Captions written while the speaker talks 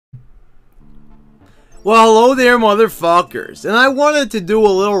Well, hello there, motherfuckers. And I wanted to do a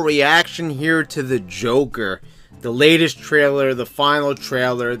little reaction here to the Joker. The latest trailer, the final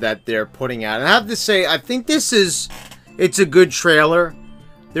trailer that they're putting out. And I have to say, I think it's a good trailer.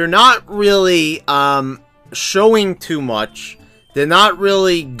 They're not really showing too much. They're not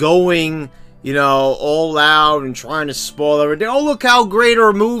really going, you know, all out and trying to spoil everything. Oh, look how great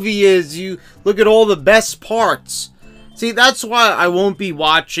our movie is. You look at all the best parts. See, that's why I won't be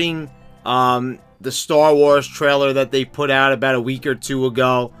watching the Star Wars trailer that they put out about a week or two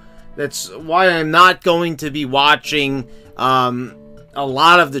ago. That's why I'm not going to be watching a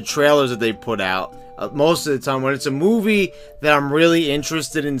lot of the trailers that they put out. Most of the time, when it's a movie that I'm really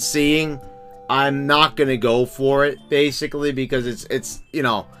interested in seeing, I'm not going to go for it, basically, because it's you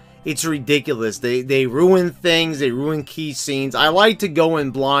know, it's ridiculous. They ruin things, they ruin key scenes. I like to go in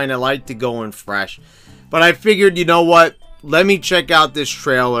blind, I like to go in fresh. But I figured, you know what, let me check out this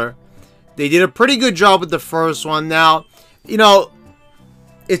trailer. They did a pretty good job with the first one. Now, you know,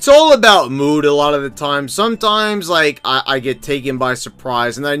 it's all about mood a lot of the time. Sometimes, like, I get taken by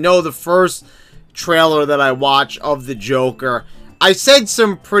surprise. And I know the first trailer that I watched of the Joker, I said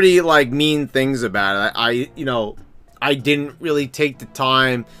some pretty, like, mean things about it. You know, I didn't really take the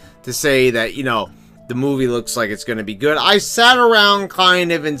time to say that, you know, the movie looks like it's going to be good. I sat around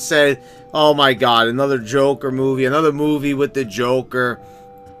kind of and said, oh my God, another Joker movie, another movie with the Joker.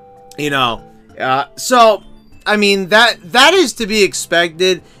 You know, so, I mean, that is to be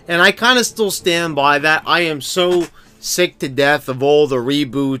expected, and I kind of still stand by that. I am so sick to death of all the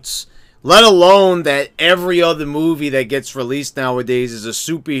reboots, let alone that every other movie that gets released nowadays is a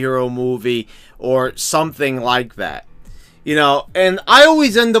superhero movie or something like that. You know, and I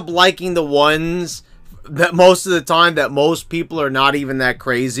always end up liking the ones that most of the time that most people are not even that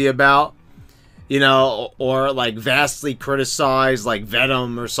crazy about. You know, or like vastly criticized, like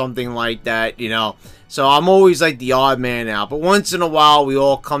Venom or something like that, you know. So I'm always like the odd man out. But once in a while, we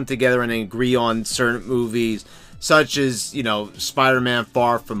all come together and agree on certain movies, such as, you know, Spider-Man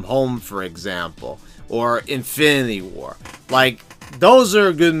Far From Home, for example, or Infinity War. Like, those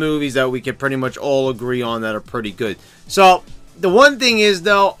are good movies that we can pretty much all agree on that are pretty good. So, the one thing is,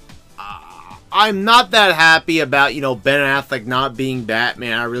 though, I'm not that happy about, you know, Ben Affleck not being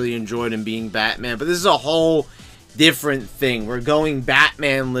Batman. I really enjoyed him being Batman. But this is a whole different thing. We're going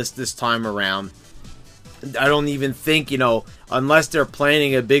Batman-less this time around. I don't even think, you know, unless they're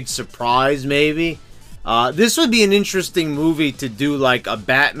planning a big surprise, maybe. This would be an interesting movie to do, like, a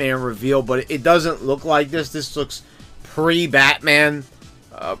Batman reveal. But it doesn't look like this. This looks pre-Batman.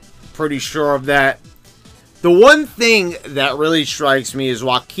 Pretty sure of that. The one thing that really strikes me is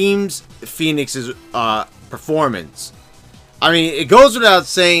Joaquin Phoenix's performance. I mean, it goes without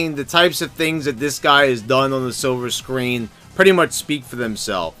saying, the types of things that this guy has done on the silver screen pretty much speak for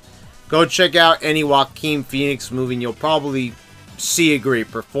themselves. Go check out any Joaquin Phoenix movie and you'll probably see a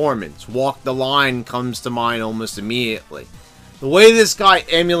great performance. Walk the Line comes to mind almost immediately. The way this guy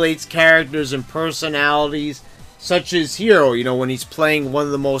emulates characters and personalities, such as Hero, you know, when he's playing one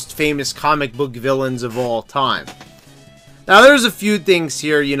of the most famous comic book villains of all time. Now, there's a few things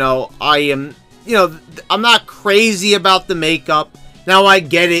here, you know, I'm not crazy about the makeup. Now, I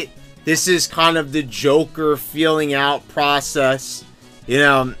get it. This is kind of the Joker feeling out process, you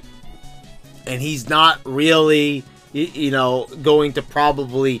know, and he's not really, you know, going to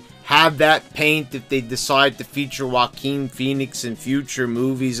probably have that paint if they decide to feature Joaquin Phoenix in future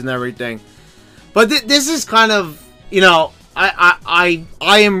movies and everything. But this is kind of, you know, I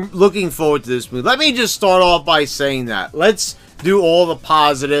am looking forward to this movie. Let me just start off by saying that. Let's do all the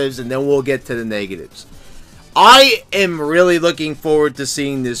positives and then we'll get to the negatives. I am really looking forward to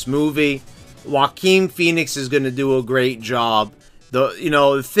seeing this movie. Joaquin Phoenix is going to do a great job.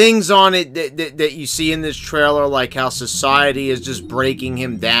 The things on it that you see in this trailer, like how society is just breaking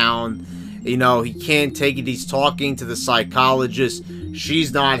him down. You know, he can't take it. He's talking to the psychologist.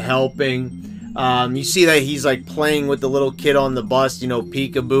 She's not helping. You see that he's like playing with the little kid on the bus, you know,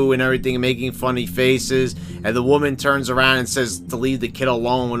 peekaboo and everything, and making funny faces. And the woman turns around and says to leave the kid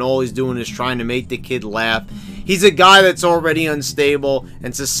alone when all he's doing is trying to make the kid laugh. He's a guy that's already unstable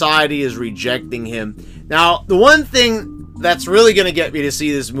and society is rejecting him. Now, the one thing that's really going to get me to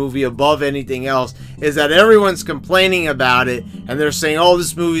see this movie above anything else is that everyone's complaining about it and they're saying, oh,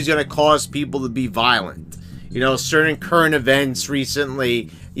 this movie's going to cause people to be violent. You know, certain current events recently,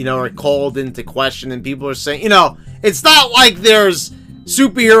 you know, are called into question and people are saying, you know, it's not like there's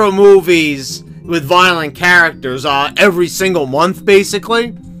superhero movies with violent characters every single month, basically.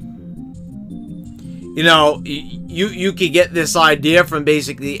 You know, you could get this idea from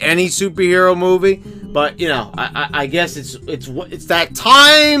basically any superhero movie, But, you know, I guess it's that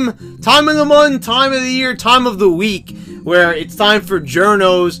time of the month, time of the year, time of the week, where it's time for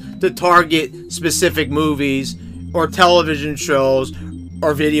journos to target specific movies or television shows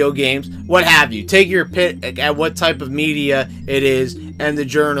or video games, what have you. Take your pick at what type of media it is, and the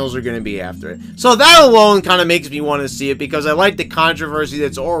journals are going to be after it. So that alone kind of makes me want to see it, because I like the controversy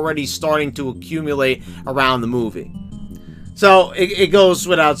that's already starting to accumulate around the movie. So it goes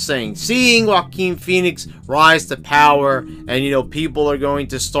without saying, seeing Joaquin Phoenix rise to power, and, you know, people are going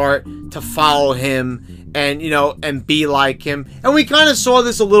to start to follow him, and, you know, and be like him. And we kind of saw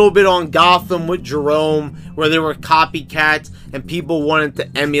this a little bit on Gotham with Jerome, where there were copycats and people wanted to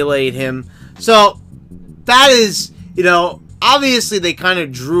emulate him. So that is, you know, obviously they kind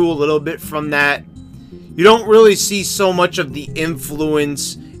of drew a little bit from that. You don't really see so much of the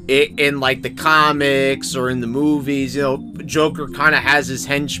influence in like the comics or in the movies. You know, Joker kind of has his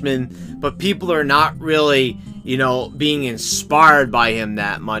henchmen, but people are not really, you know, being inspired by him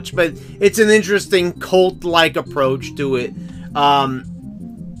that much. But it's an interesting cult-like approach to it. Now,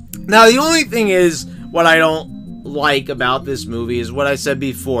 the only thing is, what I don't like about this movie is what I said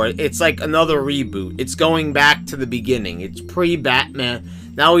before. It's like another reboot. It's going back to the beginning. It's pre-Batman.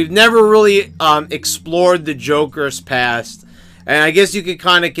 Now, we've never really explored the Joker's past. And I guess you could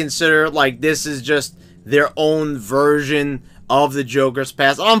kind of consider like this is just their own version of the Joker's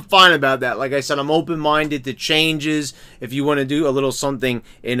past. I'm fine about that. Like I said, I'm open-minded to changes. If you want to do a little something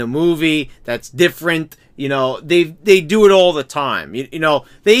in a movie that's different, you know, they do it all the time. You know,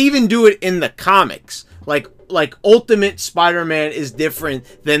 they even do it in the comics. Like Ultimate Spider-Man is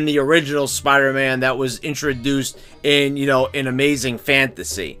different than the original Spider-Man that was introduced in, you know, in Amazing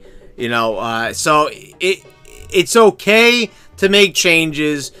Fantasy. You know, so it's okay to make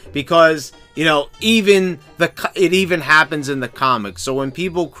changes, because, you know, it even happens in the comics. So when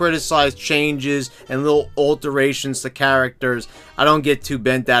people criticize changes and little alterations to characters, I don't get too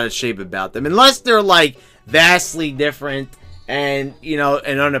bent out of shape about them, unless they're like vastly different and, you know,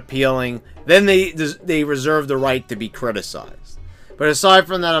 and unappealing. Then they reserve the right to be criticized. But aside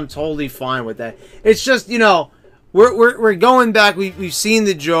from that, I'm totally fine with that. It's just, you know, we're going back. We've seen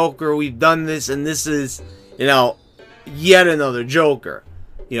the Joker. We've done this, and this is, you know, yet another Joker.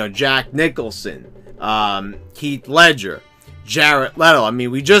 You know, Jack Nicholson, Heath Ledger, Jared Leto. I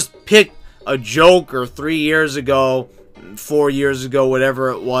mean, we just picked a Joker 3 years ago, 4 years ago, whatever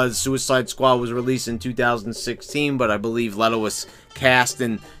it was. Suicide Squad was released in 2016, but I believe Leto was cast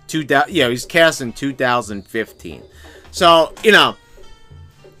in he's cast in 2015. So, you know,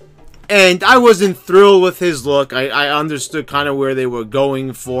 and I wasn't thrilled with his look. I understood kind of where they were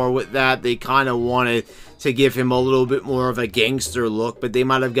going for with that. They kind of wanted to give him a little bit more of a gangster look, but they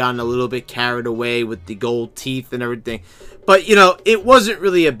might have gotten a little bit carried away with the gold teeth and everything. But, you know, it wasn't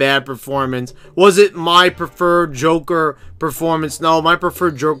really a bad performance. Was it my preferred Joker performance? No, my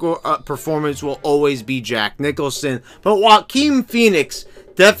preferred Joker performance will always be Jack Nicholson. But Joaquin Phoenix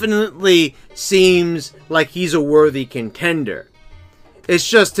definitely seems like he's a worthy contender. It's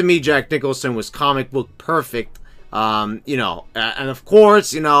just, to me, Jack Nicholson was comic book perfect. You know, and of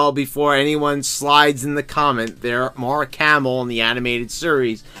course, you know, before anyone slides in the comment there, Mark Hamill in the animated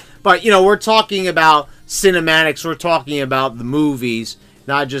series. But, you know, we're talking about cinematics. We're talking about the movies,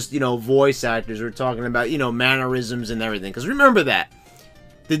 not just, you know, voice actors. We're talking about, you know, mannerisms and everything. Because remember that.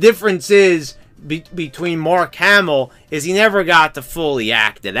 The difference is between Mark Hamill is he never got to fully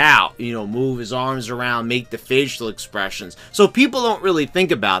act it out. You know, move his arms around, make the facial expressions. So people don't really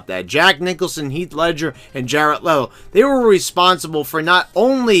think about that. Jack Nicholson, Heath Ledger, and Jared Leto, they were responsible for not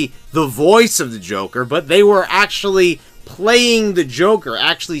only the voice of the Joker, but they were actually playing the Joker,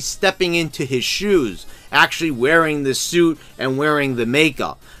 actually stepping into his shoes, actually wearing the suit and wearing the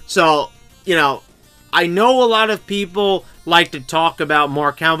makeup. So, you know, I know a lot of people like to talk about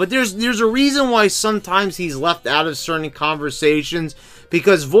Mark Hamill, but there's a reason why sometimes he's left out of certain conversations,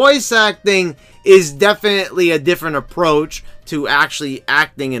 because voice acting is definitely a different approach to actually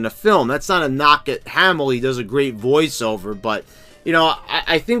acting in a film. That's not a knock at Hamill. He does a great voiceover, but, you know,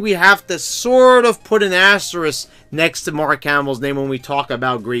 I think we have to sort of put an asterisk next to Mark Hamill's name when we talk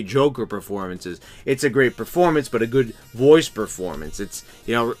about great Joker performances. It's a great performance, but a good voice performance. It's,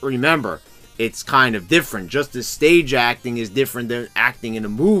 you know, remember, it's kind of different. Just as stage acting is different than acting in a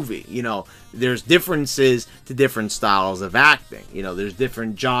movie. You know, there's differences to different styles of acting. You know, there's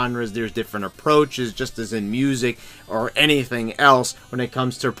different genres, there's different approaches, just as in music or anything else when it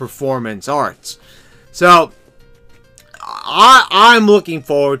comes to performance arts. So, I'm looking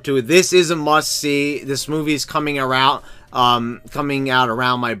forward to it. This is a must-see. This movie is coming out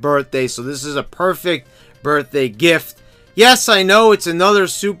around my birthday, so this is a perfect birthday gift. yes, I know it's another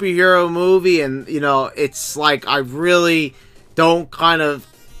superhero movie, and, you know, it's like I really don't kind of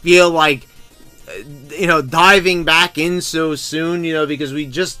feel like, you know, diving back in so soon, you know, because we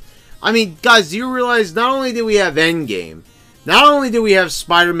just, I mean, guys, do you realize not only did we have Endgame, not only did we have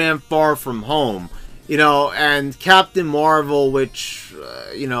Spider-Man Far From Home, you know, and Captain Marvel, which,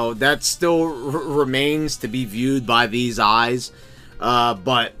 you know, that still remains to be viewed by these eyes,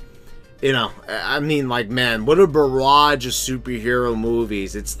 but, you know, I mean, like, man, what a barrage of superhero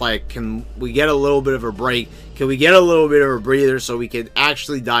movies. It's like, can we get a little bit of a break? Can we get a little bit of a breather so we can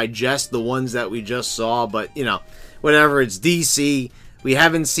actually digest the ones that we just saw? But, you know, whatever, it's DC. We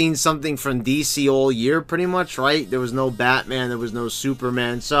haven't seen something from DC all year, pretty much, right? There was no Batman, there was no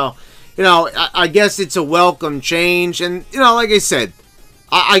Superman. So, you know, I guess it's a welcome change. And, you know, like I said,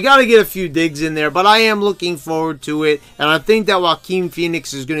 I got to get a few digs in there, but I am looking forward to it. And I think that Joaquin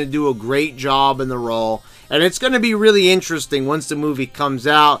Phoenix is going to do a great job in the role. And it's going to be really interesting once the movie comes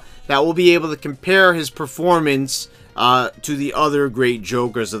out that we'll be able to compare his performance to the other great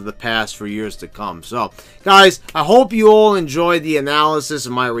Jokers of the past for years to come. So, guys, I hope you all enjoyed the analysis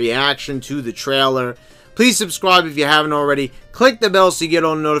and my reaction to the trailer. Please subscribe if you haven't already. Click the bell so you get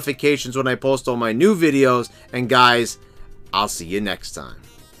all notifications when I post all my new videos. And, guys, I'll see you next time.